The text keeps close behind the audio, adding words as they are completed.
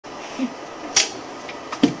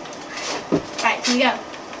Right, can we go?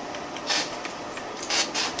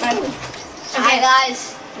 Right. Okay. Hi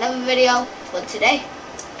guys, another video for today.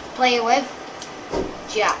 Playing with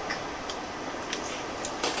Jack.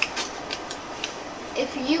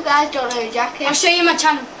 If you guys don't know who Jack is, I'll show you my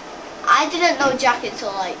channel. I didn't know Jack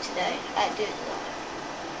until like today. I did.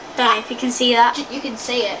 Don't know if you can see that. You can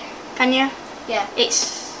see it. Can you? Yeah.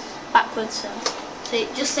 It's backwards, so.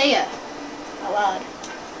 Just say it out loud.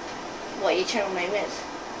 What your channel name is.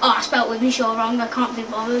 Oh, I spelled Wimshaw wrong. I can't be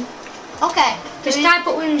bothered. Okay. Just type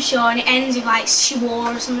up Wimshaw and it ends with like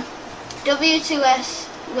Shawar or something. W2S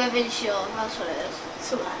Wimshaw. That's what it is.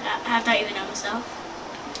 Something like that. I don't even know myself.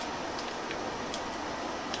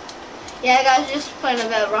 Yeah, guys, just playing a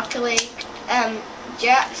bit of Rocket League.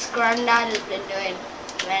 Jack's granddad has been doing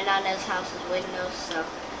my nana's house's windows, so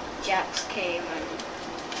Jack's came and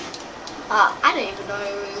I didn't even know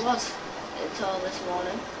who he was until this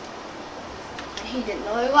morning. And he didn't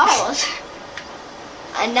know who I was.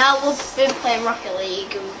 And now we've been playing Rocket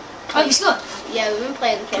League. And Oh, you scored? yeah, we've been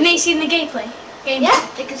playing the game. Can they see the gameplay? Yeah,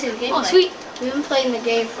 they can see the gameplay. Oh, sweet. We've been playing the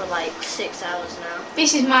game for like 6 hours now.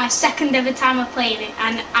 This is my second ever time of playing it,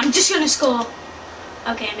 and I'm just gonna score.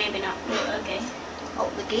 Okay, maybe not. Okay. Oh,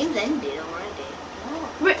 the game's ended already. Oh.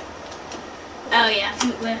 Oh yeah, I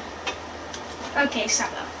think we're. Okay,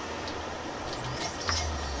 start that.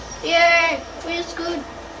 Yay! We're good.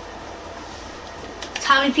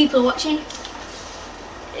 How many people are watching?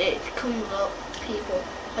 It comes up, people.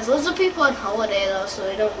 There's lots of people on holiday though, so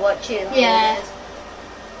they don't watch it on Yeah. holidays.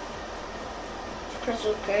 Press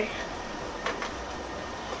OK.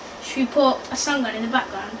 Should we put a song on in the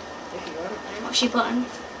background? If you want. What's she putting?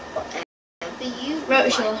 Whatever you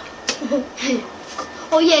Rotashaw. like.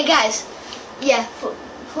 Oh yeah, guys. Yeah,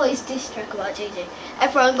 please diss track about JJ.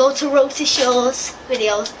 Everyone go to Rotashaw's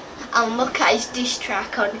videos and look at his diss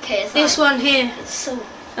track on KSI. This one here. It's so.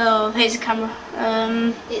 Oh, here's the camera.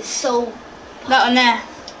 It's so. That one there.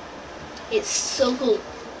 It's so cool.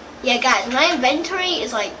 Yeah, guys, my inventory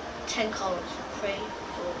is like 10 columns. 3, 4,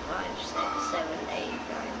 5, 6, 7, 8, 9,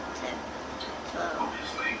 10, 12.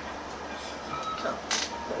 So,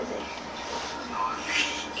 what is it?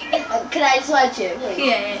 Can I just watch it, please?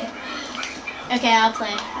 Yeah. Okay, I'll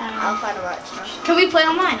play. I'll find a match now. Can we play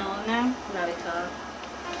online or no? No, we can't.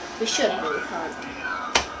 We should, but we can't.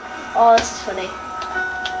 Oh, this is funny.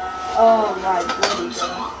 Oh my bloody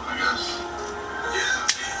god.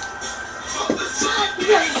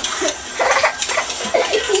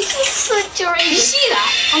 He's just such a Did you see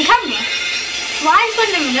that on camera? Live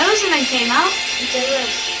went in my nose and then came out.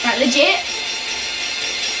 Right, legit.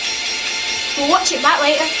 We'll watch it back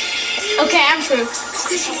later. Okay, I'm through.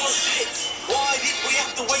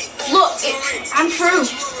 Look, I'm through.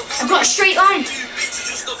 I've got a straight line.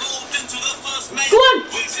 Go on!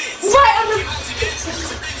 Right on the...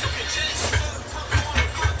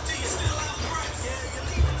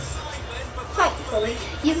 Fight for me.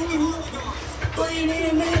 You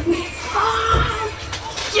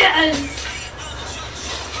Yes!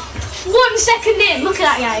 1 second in. Look at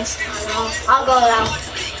that, guys. I'll go now.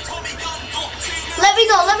 Let me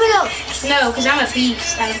go, let me go. No, because I'm a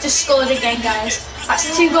beast and I've just scored again, guys.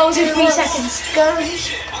 That's 2 goals in 3 seconds.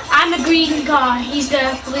 I'm a green car, he's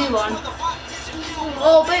the blue one.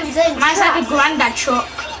 Oh, baby, mine's like a granddad truck.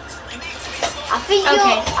 I think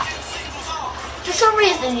okay. For some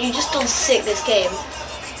reason, you just don't sick this game.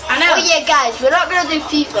 I know. Oh yeah, guys, we're not gonna do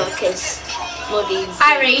FIFA because bloody.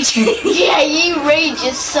 I rage. Yeah, you rage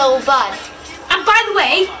is so bad. And by the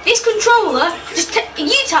way, this controller, just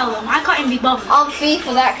you tell them, I can't even be bothered. On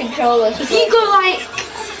FIFA, that controller. If you go like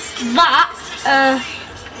that,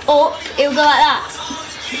 up, it'll go like that.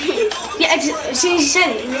 Yeah, as soon as you said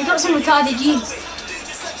it, you've got some retarded genes.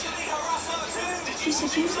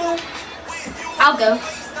 I'll go.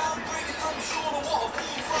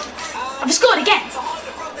 I've scored again.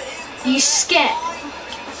 You scared?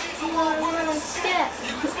 I'm scared.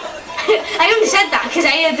 I only said that because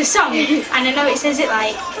I heard the song and I know it says it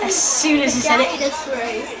like as soon as I said it. That's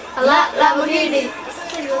right. Lamborghini.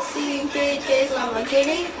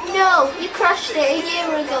 Lamborghini. No, you crashed it a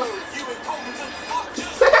year ago.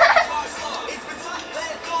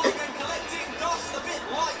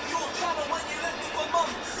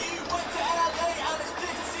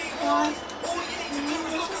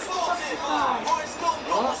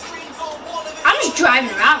 I'm just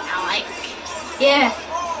driving around now, like, yeah.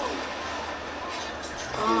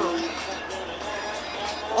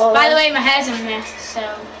 Oh. By the way, my hair's a mess, so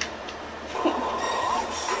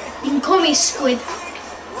you can call me Squid.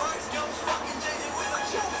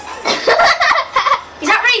 Is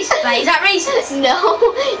that racist? Like, is that racist? No,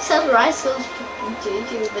 it sounds racist.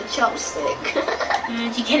 JJ with a chopstick.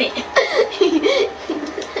 Did you get it?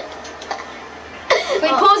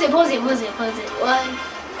 Wait, pause it. Why?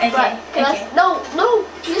 Okay, Right, okay. No,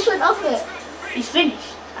 you just went off it. It's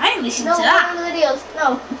finished. I didn't listen No, to one that. of the videos.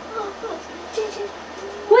 No.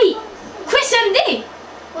 Wait, Chris MD?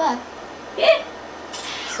 What? Yeah.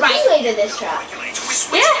 Right. You made this track.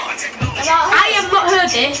 Yeah. I have not heard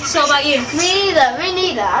this, so about you. Me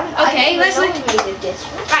neither. Okay, let's look. We made this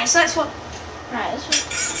one. Right, so let's what? Right, let's look.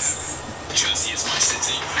 Chelsea is my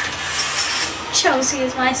city. Chelsea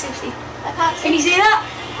is my city. I can't see. Can you see that?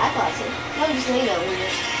 I can't see. No, just leave it.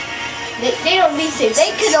 They don't need to.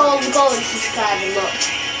 They could all go and subscribe and look.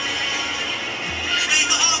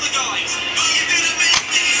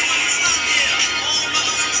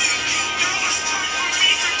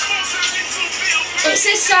 It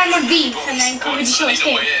says Simon Beef and then comedy shorts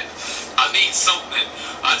game. I need something.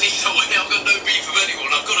 I need a way. I've got no beef with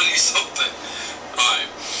anyone. I've got to do something. Alright.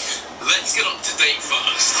 Let's get up to date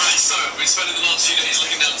first. Alright, so I've been spending the last few days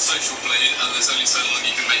looking down the social plane, and there's only so long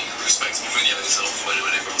you can make respectable videos of when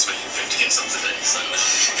everyone's making 50 hits up to date. So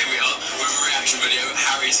here we are with a reaction video.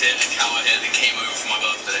 Harry's here and Cow here that came over for my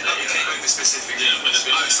birthday. They came over specifically.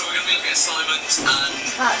 So we're going to be looking at Simon's and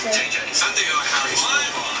JJ's. And do Harry's.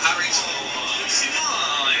 Harry's.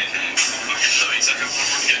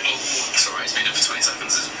 Sorry, it's been up for 20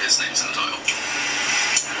 seconds. His name's in the title.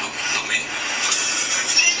 Not me.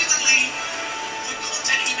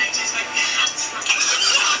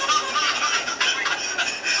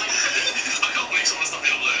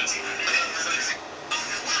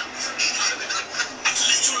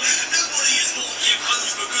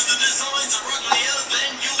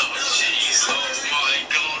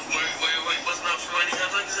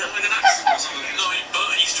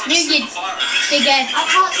 Again. I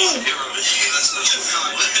can't see.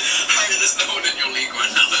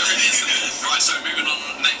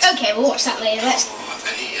 Okay, we'll watch that later. Let's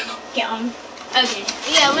get on. Okay.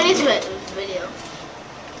 Yeah, we need to make this video.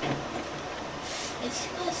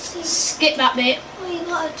 Skip that bit. Oh, you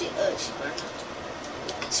gotta do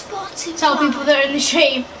Spotify. Tell people that are in the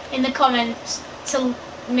stream in the comments to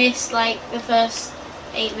miss like the first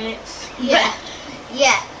 8 minutes. Yeah.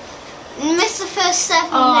 Yeah. Miss the first 7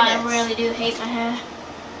 Oh, minutes. I really do hate my hair.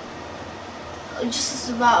 Just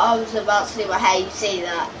as I was about to do my hair, you see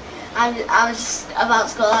that. I was just about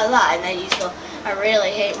to go like that, and then you just go, I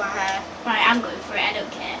really hate my hair. Right, I'm going for it, I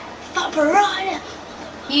don't care. Fuck piranha!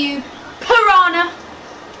 You piranha!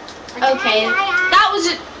 Okay, that was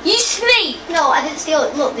a... You sneak! No, I didn't steal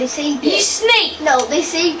it. Look, they saved it. You sneak! No, they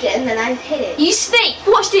saved it, and then I hit it. You sneak!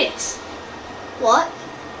 Watch this! What?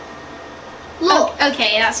 Look. Oh,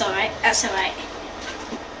 okay, that's alright. That's alright.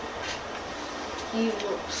 You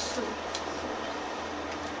look so...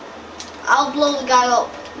 I'll blow the guy up.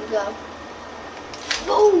 You go.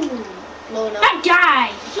 Boom! Blowing up. That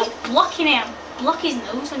guy! He's blocking it. Block his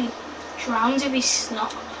nose when he drowns with his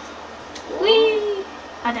snot. Whee!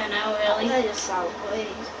 I don't know, really. That just sounds weird.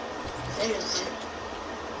 Seriously.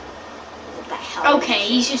 What the hell? Okay,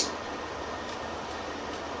 he's just...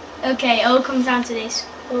 Okay, it all comes down to this.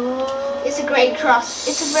 Oh. It's a great cross.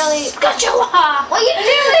 It's a really... Scotchola! What are you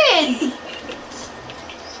doing?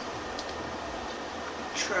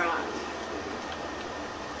 Try.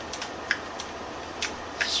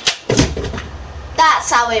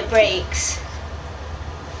 That's how it breaks.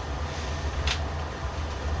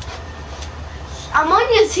 I'm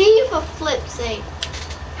on your team for flip's sake.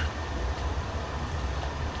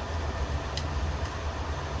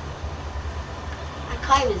 I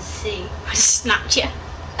can't even see. I snapped you.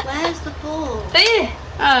 Where's the ball? There!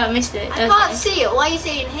 Oh, I missed it. I can't see it. Why are you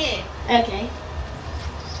saying here? Okay.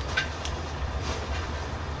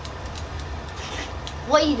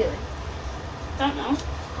 What are you doing? Don't know.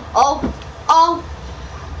 Oh. Oh.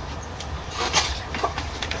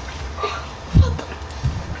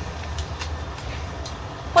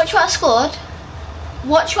 Watch what I scored.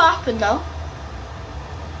 Watch what happened though.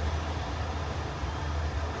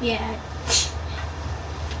 Yeah.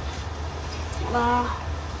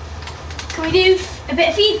 Can we do a bit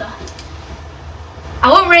of FIFA? I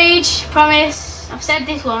won't rage, promise. I've said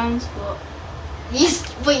this once, but...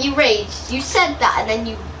 But you raged. You said that and then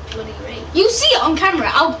you bloody raged. You'll see it on camera.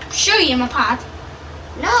 I'll show you my pad.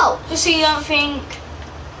 No. Just so you don't think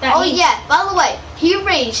that Oh yeah, by the way, he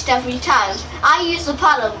raged every time. I used the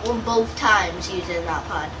pad on both times using that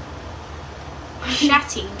pad.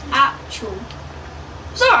 Chatting. Actual.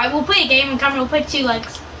 It's alright, we'll play a game on camera, we'll play 2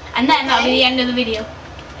 legs. And then that'll be the end of the video.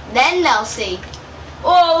 Then they'll see.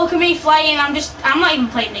 Oh, look at me flying. I'm not even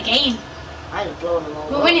playing the game. I just blown them all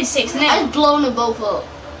up. We're winning 6-0. I just blown them both up.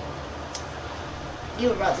 You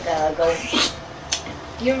were about to get that goal.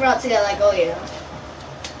 You're about to get like, oh, you know.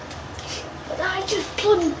 But I just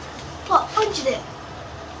punched it.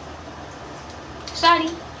 Sorry.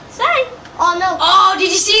 Sorry. Oh no. Oh, did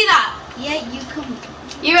you see that? Yeah, you come.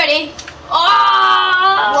 You ready?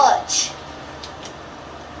 Oh! Watch.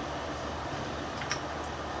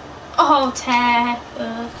 Oh, tear.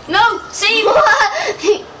 No, save.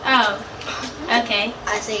 Oh, okay.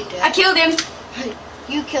 I saved it. I killed him.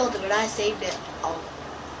 You killed him and I saved it. Oh.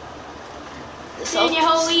 In your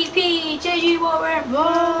whole EP, JG Warren.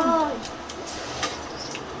 Whoa.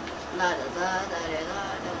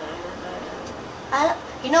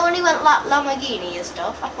 You know when he went Lamborghini and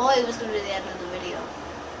stuff? I thought it was going to be the end of the video.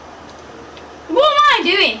 What am I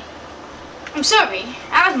doing? I'm sorry.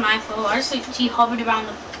 That was my fault. I just literally hovered around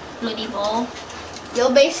the bloody ball.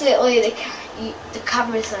 You're basically the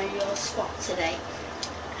camera's on your spot today.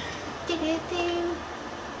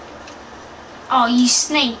 Oh, you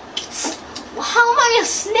snake. How am I a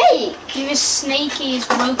snake? You're as snaky as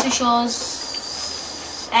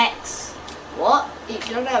Rotashaw's ex. What? You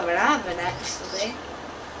don't have an ex, does he?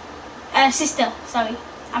 Sister, sorry.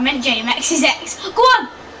 I meant JMX's ex. Go on!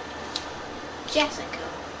 Jessica.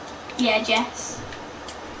 Yeah, Jess.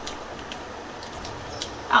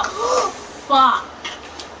 Oh, fuck.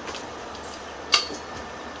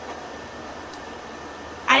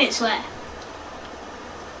 I didn't swear.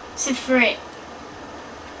 Said for it.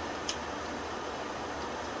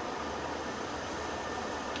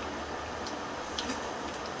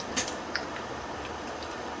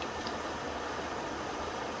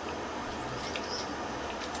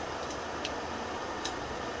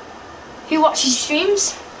 Who watches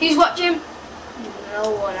streams? Who's watching?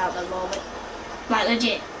 No one at the moment. Like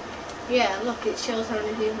legit. Yeah, look, it shows how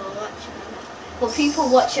many people are watching it. But people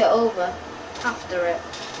watch it over after it.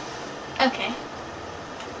 Okay.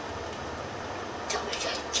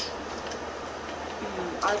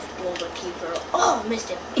 I just blew the keeper up. Oh,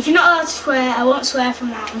 missed it. If you're not allowed to swear, I won't swear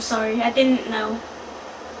from now. I'm sorry. I didn't know.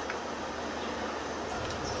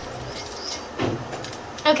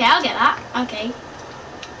 Okay, I'll get that. Okay.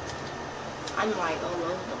 I'm like all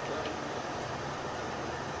over the place.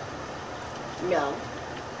 No.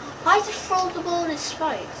 Why did you throw the ball in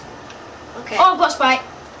spikes? Okay. Oh, I've got a spike.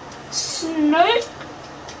 Snake.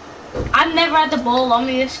 I've never had the ball on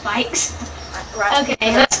me with spikes. Right.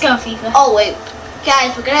 Okay, let's go, FIFA. Oh wait,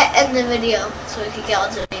 guys, we're gonna end the video so we can get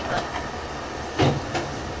on to FIFA.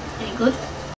 Any good?